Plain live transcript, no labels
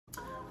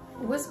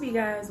What's up, you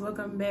guys?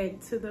 Welcome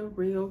back to the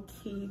Real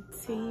Key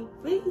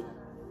TV.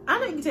 I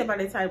know you can tell by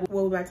the title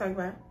what we're about to talk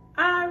about.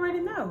 I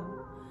already know,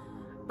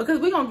 because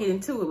we're gonna get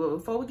into it. But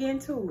before we get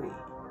into it,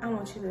 I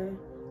want you to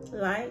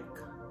like,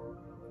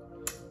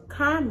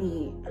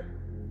 comment,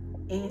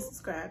 and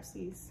subscribe,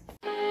 sis.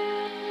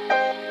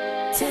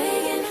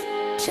 Taking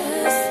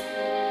just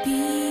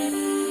be.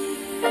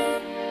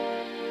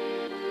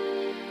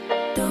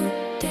 Don't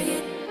take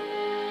it.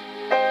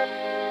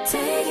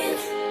 Taking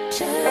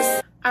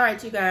just. All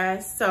right, you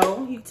guys.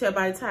 So you can tell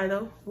by the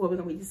title what we're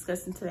gonna be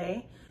discussing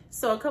today.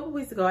 So a couple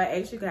weeks ago, I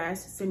asked you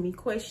guys to send me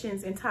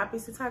questions and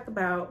topics to talk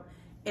about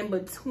in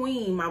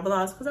between my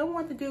vlogs, because I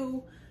want to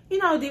do, you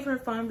know,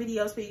 different fun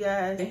videos for you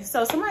guys.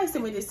 So somebody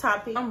sent me this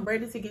topic. I'm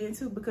ready to get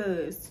into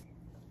because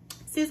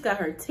sis got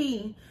her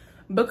tea,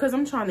 because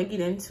I'm trying to get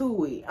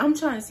into it. I'm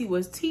trying to see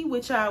what's tea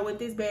with y'all with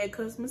this bad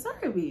customer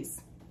service.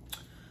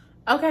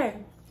 Okay,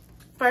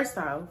 first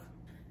off,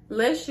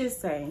 let's just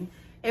say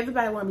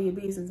everybody want to be a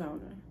business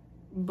owner,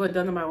 but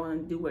don't nobody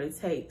want to do what it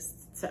takes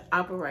to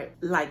operate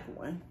like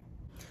one.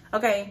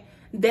 Okay,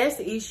 that's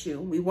the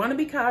issue. We want to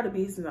be called a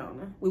business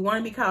owner. We want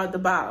to be called the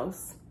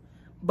boss,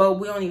 but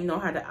we don't even know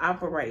how to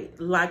operate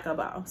like a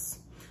boss.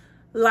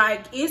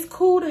 Like, it's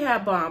cool to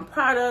have bomb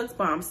products,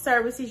 bomb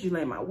services. You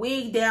lay my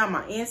wig down,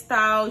 my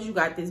installs. You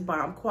got this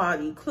bomb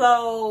quality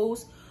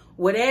clothes,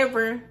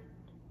 whatever.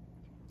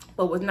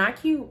 But what's not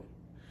cute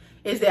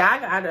is that I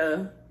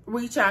gotta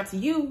reach out to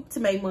you to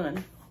make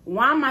money.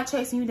 Why am I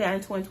chasing you down in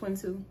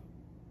 2022?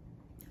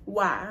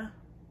 Why?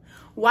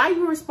 Why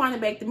you responding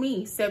back to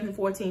me 7 to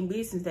 14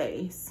 business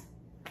days?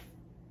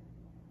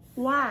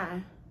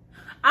 Why?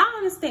 I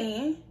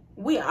understand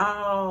we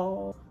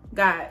all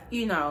got,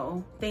 you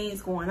know,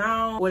 things going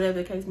on,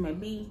 whatever the case may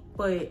be,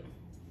 but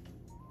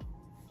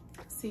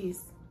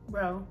sis,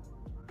 bro,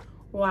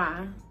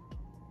 why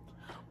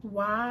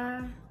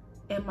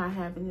am I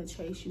having to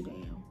chase you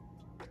down?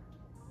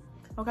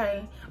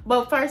 Okay,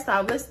 but first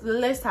off,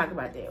 let's talk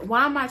about that.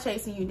 Why am I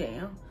chasing you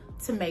down?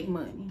 To make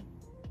money?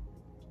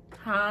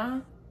 Huh?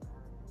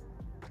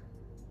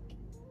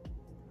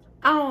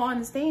 I don't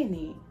understand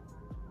it.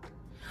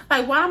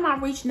 Like, why am I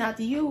reaching out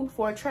to you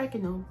for a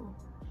tracking number?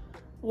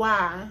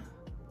 Why?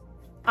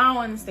 I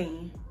don't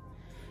understand.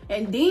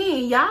 And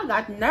then y'all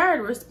got the nerve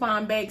to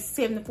respond back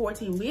 7 to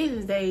 14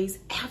 business days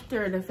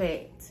after the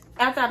fact.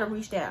 After I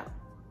reached out.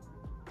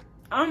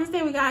 I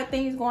understand we got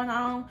things going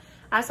on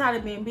outside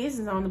of being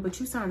business owner, but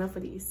you signed up for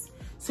this.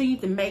 So you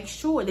need to make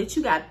sure that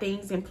you got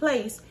things in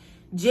place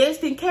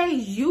just in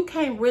case you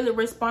can't really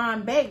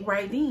respond back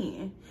right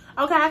then.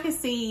 Okay, I can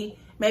see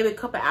maybe a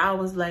couple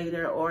hours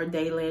later or a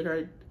day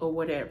later or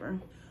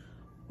whatever.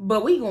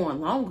 But we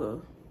going longer.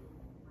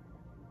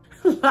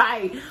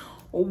 Like,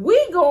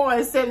 we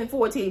going 7 to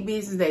 14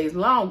 business days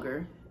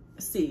longer.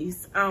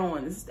 Sis, I don't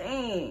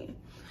understand.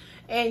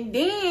 And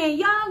then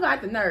y'all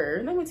got the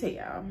nerve. Let me tell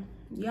y'all.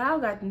 Y'all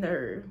got the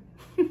nerve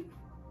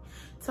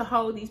to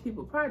hold these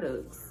people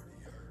products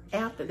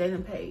after they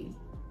done paid.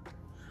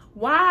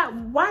 Why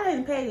they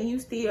done paid and you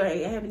still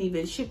haven't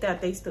even shipped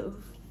out their stuff?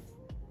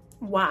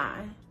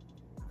 Why?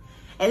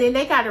 And then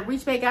they got to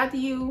reach back out to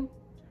you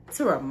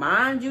to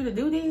remind you to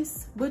do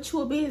this, but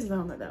you a business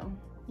owner though.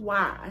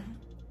 Why?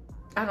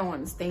 I don't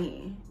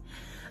understand.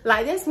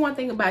 Like, that's one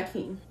thing about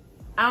Key.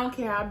 I don't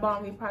care how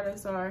bomb your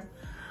products are.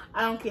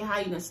 I don't care how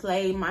you can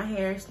slay my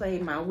hair, slay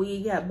my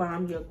wig, how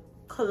bomb your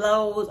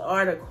clothes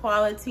or the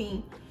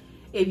quality.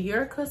 If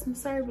your customer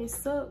service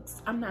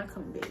sucks, I'm not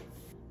coming back.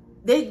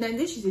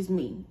 This is just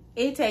me.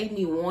 It takes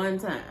me one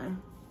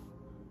time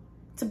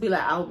to be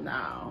like, oh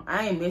no,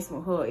 I ain't messing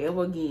with her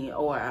ever again,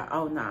 or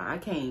oh no, I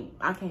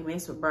can't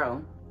mess with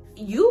bro.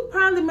 You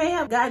probably may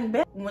have gotten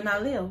back when I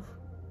left.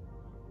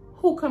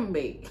 Who coming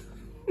back?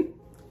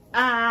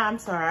 I'm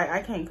sorry,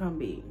 I can't come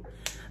back.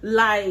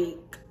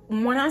 Like,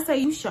 when I say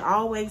you should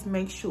always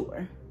make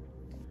sure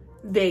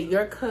that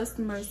your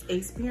customer's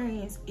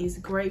experience is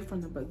great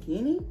from the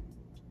beginning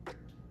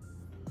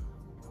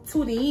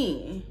to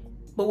the end.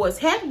 But what's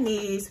happening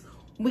is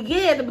we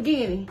get at the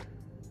beginning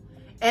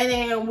and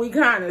then we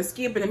kind of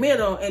skip in the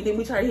middle and then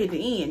we try to hit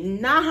the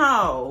end.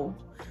 No,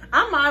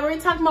 I'm already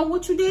talking about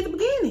what you did at the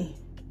beginning.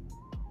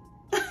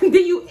 Then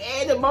you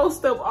add the most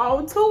stuff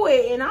on to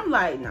it, and I'm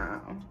like, nah.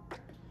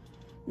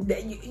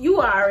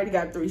 You already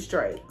got 3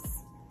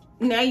 strikes.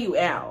 Now you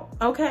out,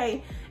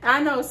 okay?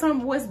 I know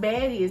what's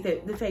bad is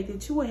that the fact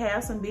that you would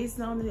have some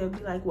business owners that'll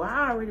be like, well,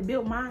 I already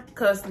built my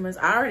customers.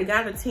 I already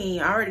got a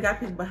team. I already got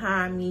people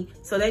behind me.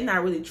 So they're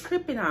not really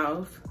tripping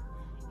off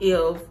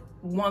if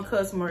one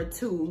customer or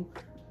 2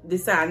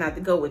 decide not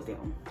to go with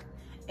them.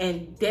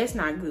 And that's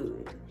not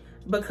good,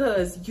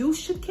 because you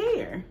should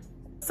care.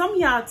 Some of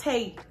y'all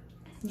take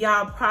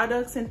y'all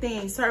products and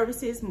things,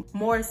 services,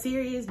 more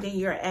serious than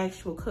your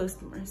actual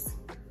customers.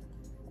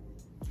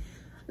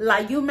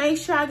 Like, you make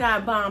sure I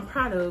got a bomb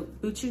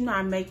product, but you're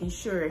not making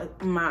sure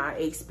my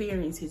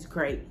experience is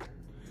great.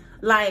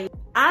 Like,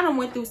 I done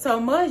went through so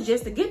much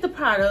just to get the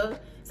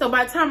product. So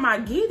by the time I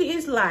get it,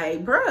 it's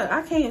like, bruh,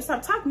 I can't even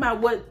stop talking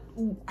about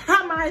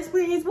how my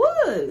experience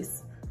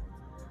was.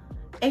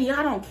 And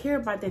y'all don't care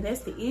about that.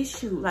 That's the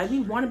issue. Like, we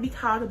want to be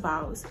called a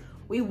boss.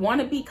 We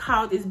want to be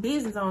called this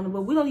business owner,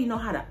 but we don't even know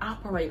how to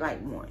operate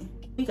like one.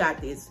 We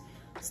got this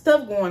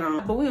stuff going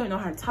on, but we don't know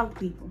how to talk to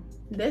people.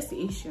 That's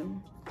the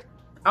issue.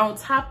 On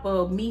top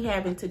of me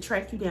having to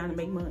track you down to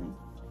make money.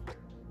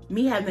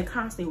 Me having to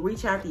constantly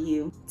reach out to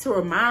you to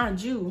remind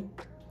you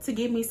to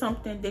give me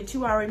something that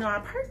you already know I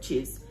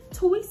purchased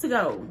 2 weeks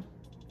ago.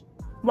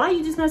 Why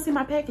you just not send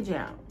my package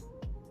out?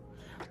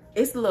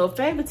 It's a little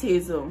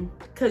favoritism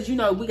because, you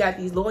know, we got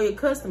these loyal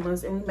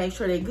customers and we make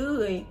sure they're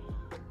good.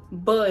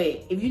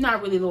 But if you're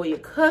not really a loyal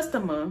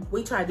customer,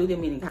 we try to do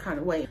them in any kind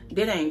of way.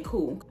 That ain't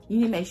cool. You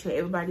need to make sure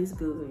everybody's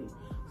good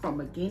from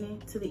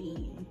beginning to the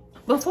end.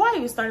 Before I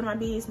even started my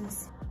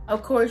business,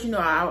 of course, you know,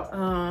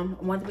 I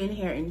want to be in the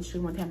hair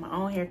industry, want to have my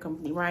own hair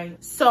company,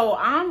 right? So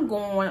I'm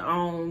going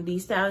on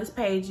these stylist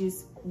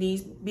pages,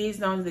 these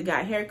business owners that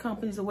got hair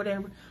companies or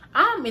whatever.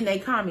 I'm in their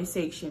comment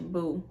section,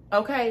 boo,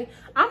 okay?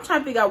 I'm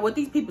trying to figure out what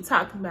these people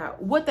talking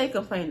about, what they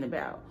complaining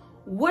about.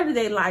 What are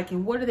they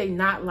liking? What are they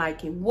not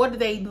liking? What are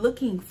they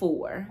looking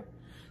for?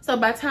 So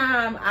by the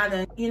time I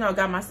done, you know,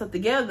 got my stuff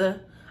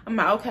together, I'm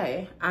like,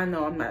 okay, I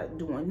know I'm not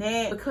doing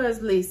that.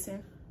 Because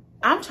listen,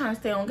 I'm trying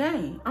to stay on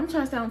game. I'm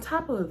trying to stay on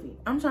top of it.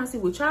 I'm trying to see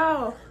what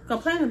y'all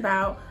complaining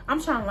about.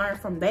 I'm trying to learn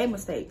from their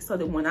mistakes so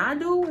that when I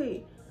do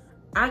it,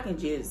 I can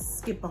just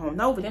skip on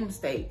over them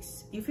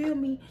mistakes. You feel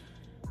me?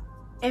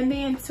 And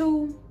then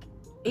too,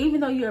 even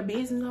though you're a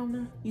business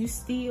owner, you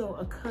still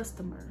a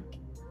customer.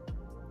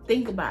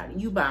 Think about it.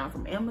 You buying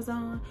from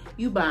Amazon,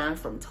 you buying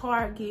from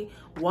Target,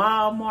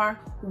 Walmart,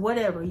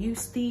 whatever. You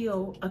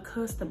still a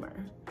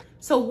customer.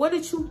 So what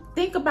did you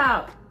think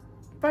about?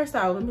 First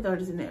off, let me throw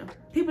this in there.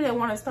 People that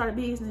want to start a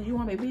business, you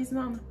want to be a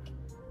business owner?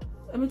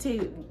 Let me tell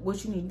you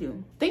what you need to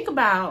do. Think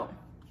about,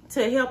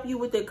 to help you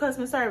with the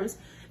customer service,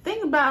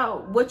 think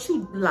about what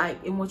you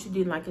like and what you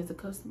didn't like as a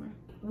customer.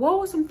 What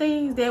were some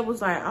things that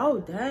was like, oh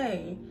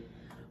dang,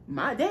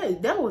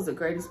 that was a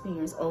great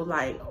experience, or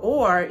like,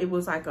 or it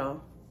was like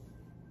a,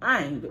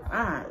 I'll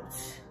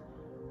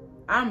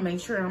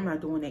make sure I'm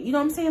not doing that. You know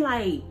what I'm saying?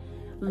 Like,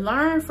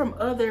 learn from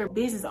other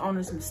business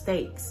owners'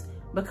 mistakes,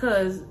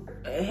 because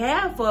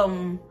half of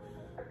them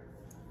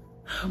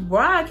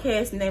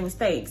broadcasting their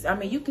mistakes. I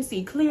mean, you can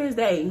see clear as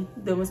day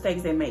the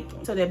mistakes they're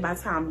making, so that by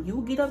the time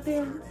you get up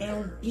there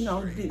and, you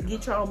know,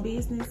 get your own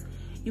business,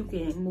 you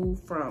can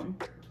move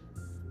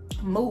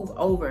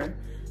over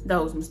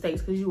those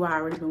mistakes because you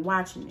already been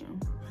watching them.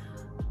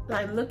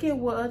 Like, look at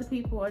what other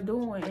people are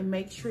doing and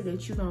make sure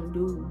that you don't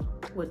do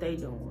what they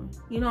doing.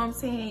 You know what I'm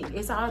saying?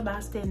 It's all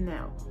about standing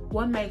out.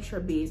 What makes your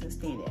business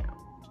stand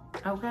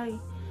out? Okay?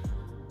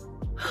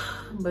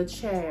 But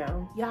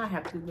child, y'all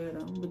have to do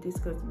better with this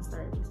customer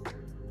service.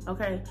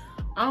 Okay?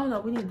 I don't know,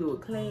 we need to do a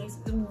class.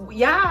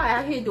 Y'all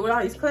out here doing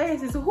all these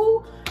classes.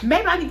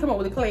 Maybe I need to come up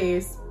with a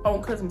class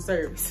on customer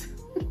service.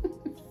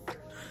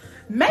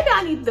 Maybe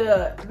I need to do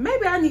that.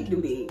 Maybe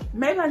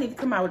I need to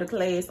come out with a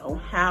class on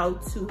how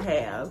to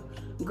have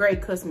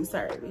great customer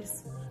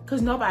service,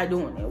 because nobody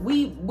doing it.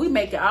 We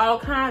making all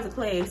kinds of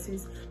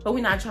classes, but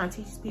we're not trying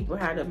to teach people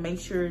how to make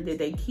sure that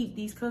they keep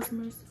these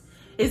customers.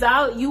 It's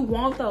all, you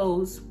want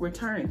those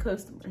returning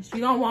customers.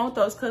 You don't want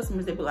those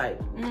customers that be like,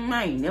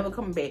 I ain't never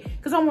coming back,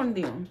 because I'm one of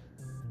them.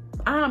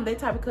 I'm that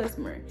type of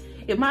customer.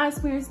 If my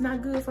experience is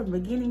not good from the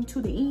beginning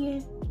to the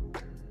end,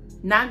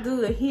 not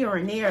good here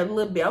and there a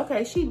little bit,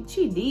 okay, she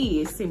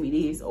did send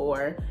me this,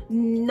 or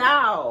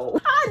no,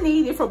 I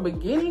need it from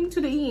beginning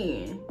to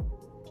the end.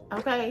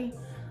 Okay,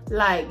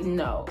 like,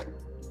 no.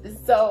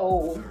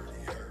 So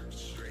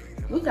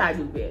we gotta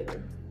do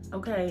better.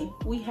 Okay,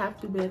 we have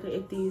to do better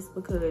at this,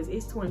 because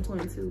it's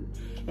 2022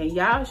 and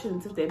y'all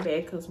shouldn't took that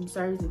bad customer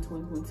service in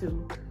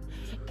 2022.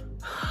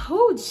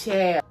 Oh,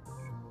 child.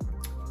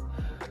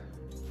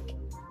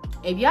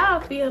 If y'all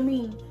feel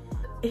me,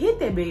 hit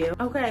that bell.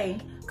 Okay,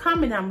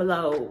 comment down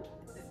below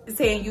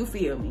saying you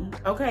feel me.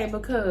 Okay,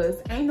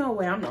 because ain't no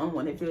way I'm the only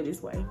one that feel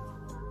this way.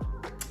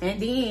 And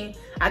then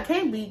I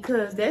can't be,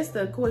 because that's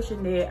the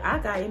question that I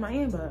got in my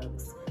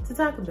inbox to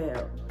talk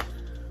about.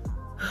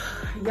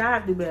 Y'all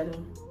have to do better,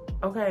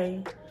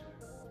 okay?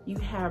 You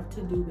have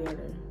to do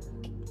better,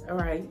 all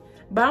right?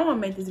 But I don't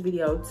want to make this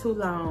video too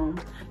long.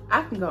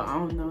 I can go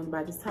on and on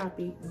about this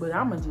topic, but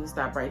I'm going to just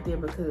stop right there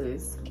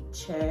because,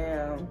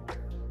 child.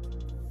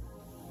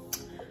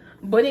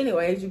 But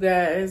anyways, you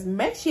guys,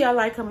 make sure y'all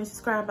like, comment,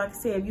 subscribe. Like I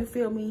said, if you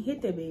feel me,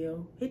 hit that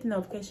bell. Hit the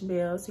notification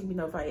bell so you can be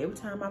notified every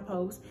time I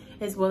post,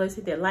 as well as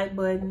hit that like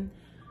button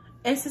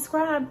and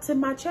subscribe to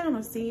my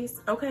channel,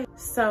 sis. Okay,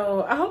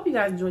 so I hope you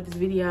guys enjoyed this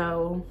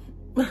video.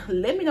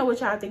 Let me know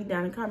what y'all think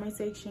down in the comment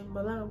section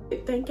below.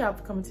 Thank y'all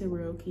for coming to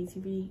Real Key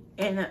TV,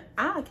 and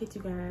I'll catch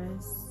you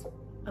guys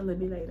a little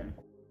bit later.